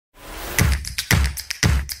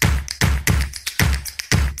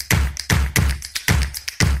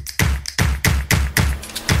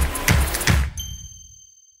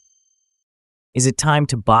Is it time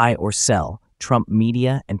to buy or sell Trump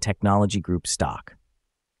Media and Technology Group stock?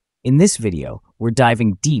 In this video, we're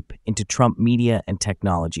diving deep into Trump Media and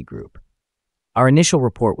Technology Group. Our initial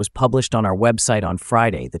report was published on our website on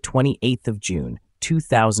Friday, the 28th of June,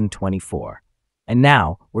 2024. And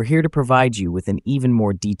now, we're here to provide you with an even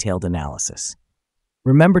more detailed analysis.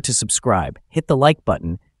 Remember to subscribe, hit the like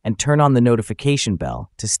button, and turn on the notification bell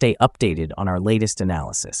to stay updated on our latest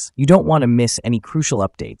analysis. You don't want to miss any crucial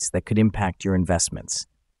updates that could impact your investments.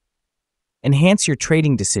 Enhance your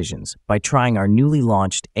trading decisions by trying our newly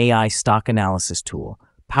launched AI stock analysis tool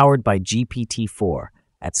powered by GPT-4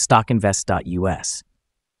 at StockInvest.us.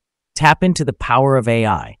 Tap into the power of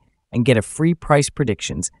AI and get a free price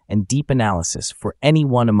predictions and deep analysis for any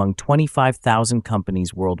one among 25,000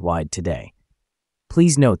 companies worldwide today.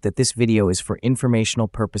 Please note that this video is for informational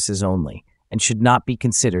purposes only and should not be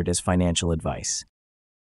considered as financial advice.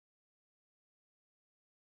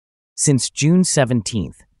 Since June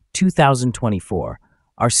 17, 2024,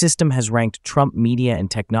 our system has ranked Trump Media and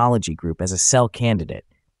Technology Group as a sell candidate,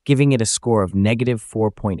 giving it a score of negative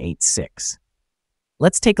 4.86.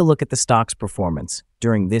 Let's take a look at the stock's performance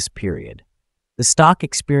during this period. The stock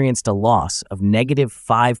experienced a loss of negative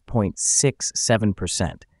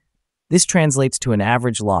 5.67%. This translates to an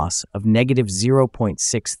average loss of negative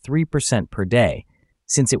 0.63% per day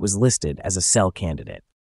since it was listed as a sell candidate.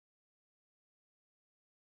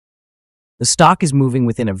 The stock is moving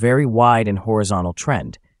within a very wide and horizontal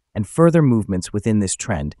trend, and further movements within this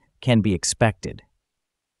trend can be expected.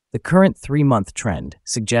 The current 3-month trend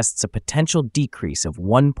suggests a potential decrease of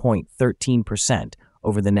 1.13%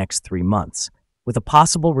 over the next 3 months, with a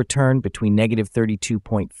possible return between negative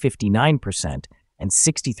 32.59% and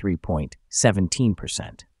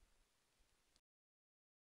 63.17%.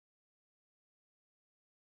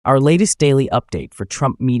 Our latest daily update for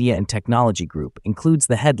Trump Media and Technology Group includes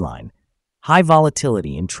the headline, High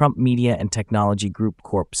Volatility in Trump Media and Technology Group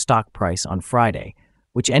Corp stock price on Friday,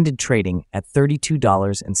 which ended trading at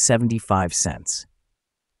 $32.75.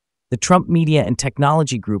 The Trump Media and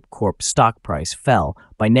Technology Group Corp stock price fell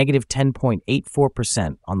by negative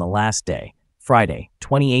 10.84% on the last day, Friday,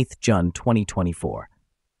 28th June 2024,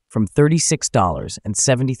 from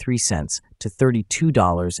 $36.73 to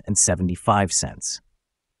 $32.75.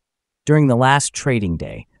 During the last trading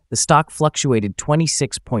day, the stock fluctuated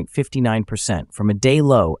 26.59% from a day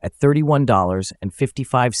low at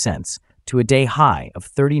 $31.55 to a day high of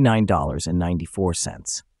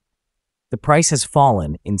 $39.94. The price has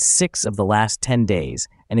fallen in 6 of the last 10 days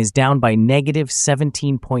and is down by negative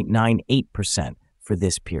 17.98% for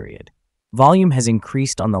this period. Volume has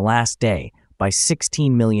increased on the last day by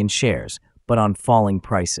 16 million shares, but on falling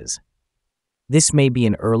prices. This may be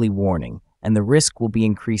an early warning, and the risk will be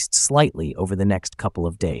increased slightly over the next couple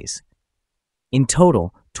of days. In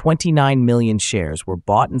total, 29 million shares were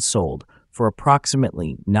bought and sold for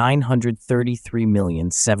approximately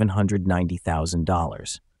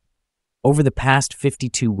 $933,790,000. Over the past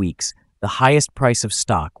 52 weeks, the highest price of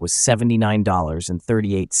stock was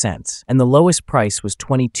 $79.38, and the lowest price was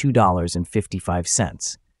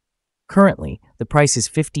 $22.55. Currently, the price is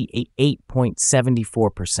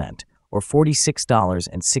 58.74%, or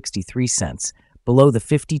 $46.63, below the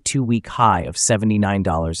 52-week high of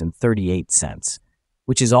 $79.38,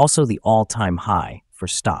 which is also the all-time high for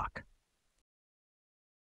stock.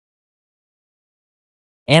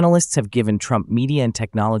 Analysts have given Trump Media and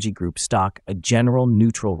Technology Group stock a general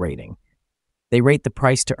neutral rating. They rate the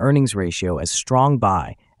price-to-earnings ratio as strong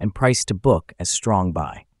buy and price-to-book as strong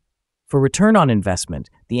buy. For return on investment,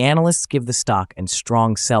 the analysts give the stock a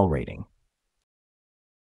strong sell rating.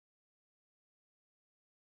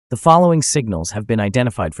 The following signals have been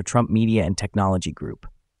identified for Trump Media and Technology Group.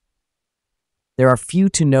 There are few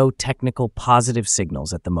to no technical positive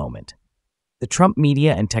signals at the moment. The Trump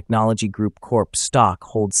Media and Technology Group Corp stock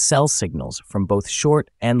holds sell signals from both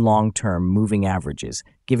short and long-term moving averages,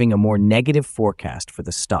 giving a more negative forecast for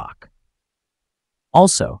the stock.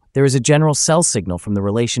 Also, there is a general sell signal from the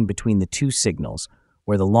relation between the two signals,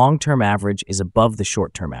 where the long-term average is above the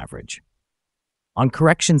short-term average. On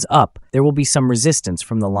corrections up, there will be some resistance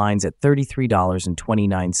from the lines at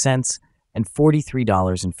 $33.29 and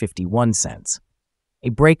 $43.51. A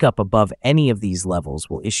breakup above any of these levels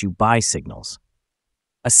will issue buy signals.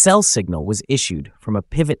 A sell signal was issued from a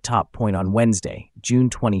pivot top point on Wednesday, June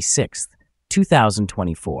 26,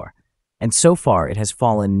 2024, and so far it has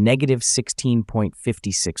fallen negative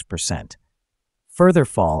 16.56%. Further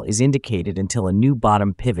fall is indicated until a new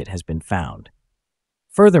bottom pivot has been found.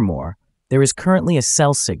 Furthermore, there is currently a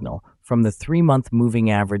sell signal from the 3-month moving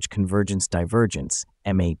average convergence divergence,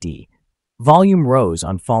 MAD. Volume rose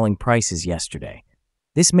on falling prices yesterday.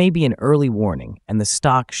 This may be an early warning, and the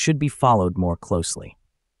stock should be followed more closely.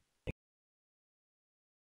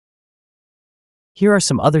 Here are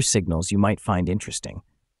some other signals you might find interesting.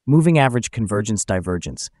 Moving average convergence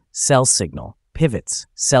divergence, sell signal, pivots,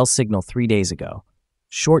 sell signal 3 days ago.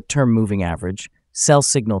 Short-term moving average, sell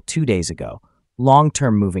signal 2 days ago.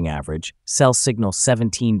 Long-term moving average, sell signal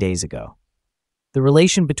 17 days ago. The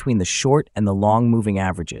relation between the short and the long moving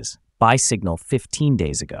averages, buy signal 15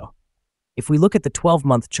 days ago. If we look at the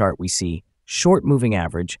 12-month chart, we see short moving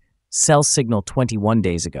average, sell signal 21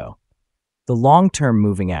 days ago. The long-term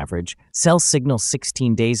moving average, sell signal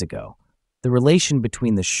 16 days ago. The relation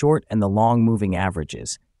between the short and the long moving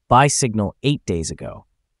averages, buy signal 8 days ago.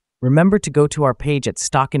 Remember to go to our page at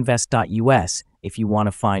StockInvest.us if you want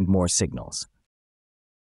to find more signals.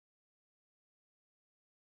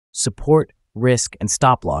 Support, risk, and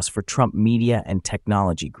stop loss for Trump Media and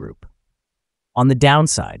Technology Group. On the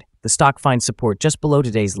downside, the stock finds support just below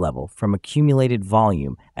today's level from accumulated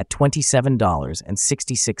volume at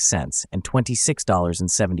 $27.66 and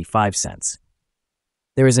 $26.75.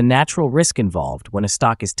 There is a natural risk involved when a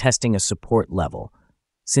stock is testing a support level,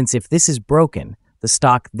 since if this is broken, the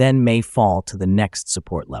stock then may fall to the next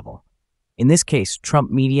support level. In this case,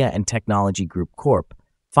 Trump Media and Technology Group Corp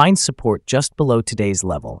finds support just below today's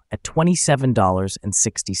level at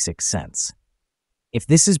 $27.66. If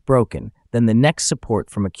this is broken, then the next support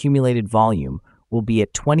from accumulated volume will be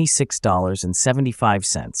at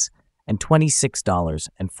 $26.75 and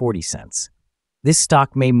 $26.40. This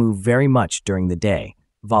stock may move very much during the day,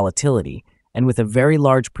 volatility, and with a very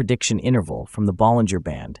large prediction interval from the Bollinger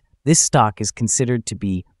Band. This stock is considered to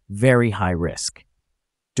be very high risk.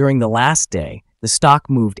 During the last day, the stock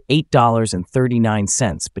moved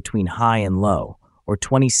 $8.39 between high and low, or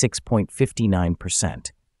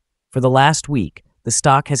 26.59%. For the last week, the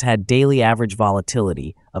stock has had daily average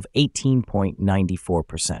volatility of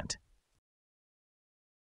 18.94%.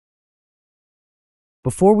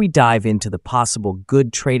 Before we dive into the possible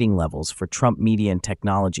good trading levels for Trump Media and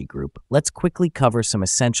Technology Group, let's quickly cover some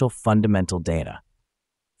essential fundamental data.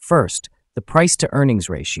 First, the price-to-earnings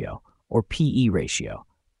ratio, or PE ratio.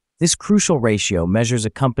 This crucial ratio measures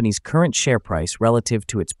a company's current share price relative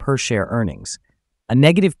to its per-share earnings. A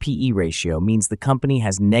negative PE ratio means the company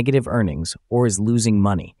has negative earnings or is losing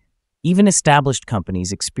money. Even established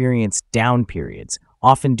companies experience down periods,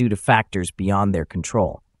 often due to factors beyond their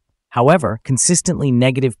control. However, consistently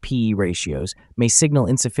negative PE ratios may signal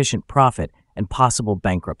insufficient profit and possible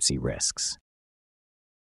bankruptcy risks.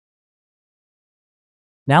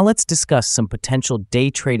 Now let's discuss some potential day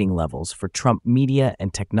trading levels for Trump Media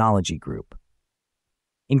and Technology Group.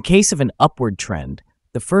 In case of an upward trend,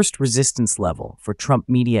 the first resistance level for Trump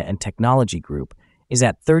Media and Technology Group is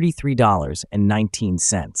at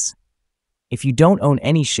 $33.19. If you don't own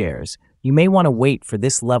any shares, you may want to wait for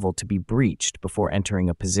this level to be breached before entering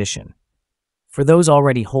a position. For those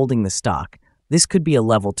already holding the stock, this could be a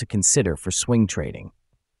level to consider for swing trading.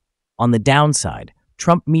 On the downside,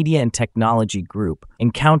 Trump Media and Technology Group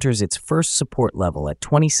encounters its first support level at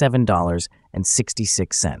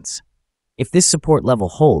 $27.66. If this support level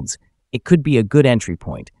holds, it could be a good entry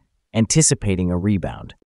point, anticipating a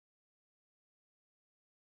rebound.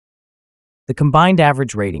 The combined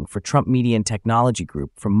average rating for Trump Media and Technology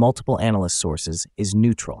Group from multiple analyst sources is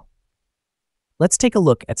neutral. Let's take a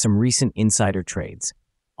look at some recent insider trades.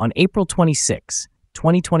 On April 26,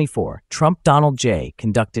 2024, Trump Donald J.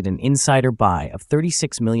 conducted an insider buy of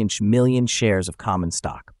 36 million shares of common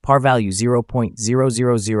stock, par value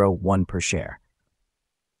 0.0001 per share.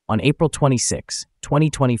 On April 26,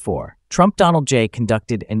 2024, Trump Donald J.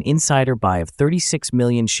 conducted an insider buy of 36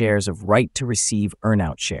 million shares of right to receive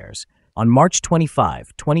earnout shares. On March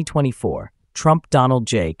 25, 2024, Trump Donald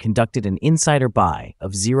J. conducted an insider buy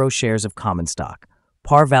of 0 shares of common stock,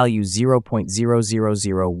 par value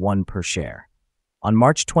 0.0001 per share. On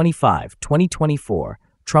March 25, 2024,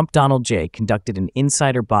 Trump Donald J. conducted an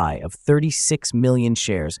insider buy of 36 million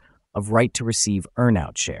shares of right to receive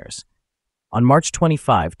earnout shares. On March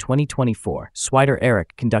 25, 2024, Swider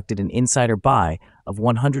Eric conducted an insider buy of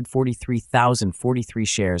 143,043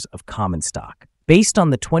 shares of common stock. Based on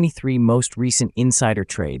the 23 most recent insider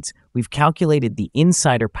trades, we've calculated the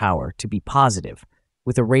insider power to be positive,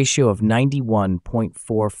 with a ratio of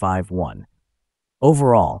 91.451.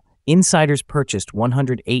 Overall, insiders purchased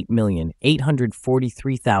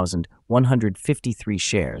 108,843,153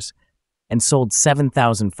 shares and sold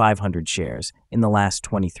 7,500 shares in the last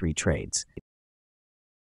 23 trades.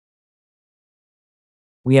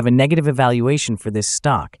 We have a negative evaluation for this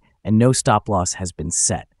stock, and no stop loss has been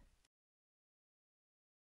set.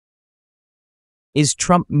 Is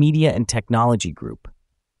Trump Media and Technology Group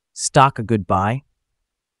stock a good buy?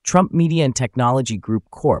 Trump Media and Technology Group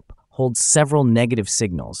Corp holds several negative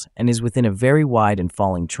signals and is within a very wide and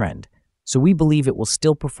falling trend, so we believe it will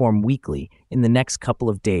still perform weakly in the next couple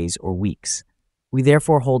of days or weeks. We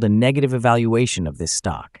therefore hold a negative evaluation of this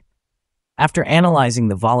stock. After analyzing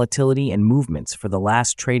the volatility and movements for the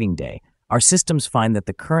last trading day, our systems find that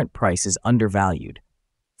the current price is undervalued.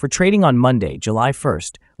 For trading on Monday, July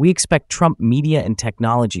 1st, we expect Trump Media and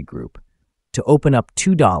Technology Group to open up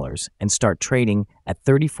 $2 and start trading at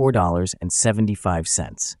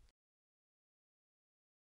 $34.75.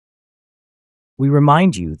 We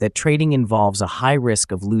remind you that trading involves a high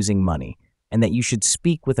risk of losing money and that you should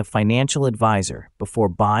speak with a financial advisor before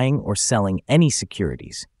buying or selling any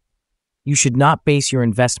securities. You should not base your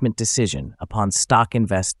investment decision upon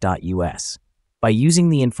StockInvest.us. By using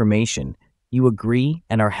the information, you agree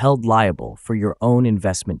and are held liable for your own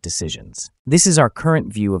investment decisions. This is our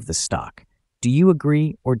current view of the stock. Do you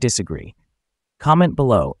agree or disagree? Comment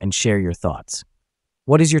below and share your thoughts.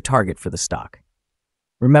 What is your target for the stock?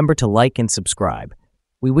 Remember to like and subscribe.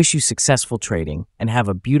 We wish you successful trading and have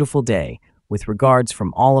a beautiful day with regards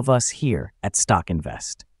from all of us here at Stock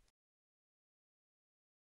Invest.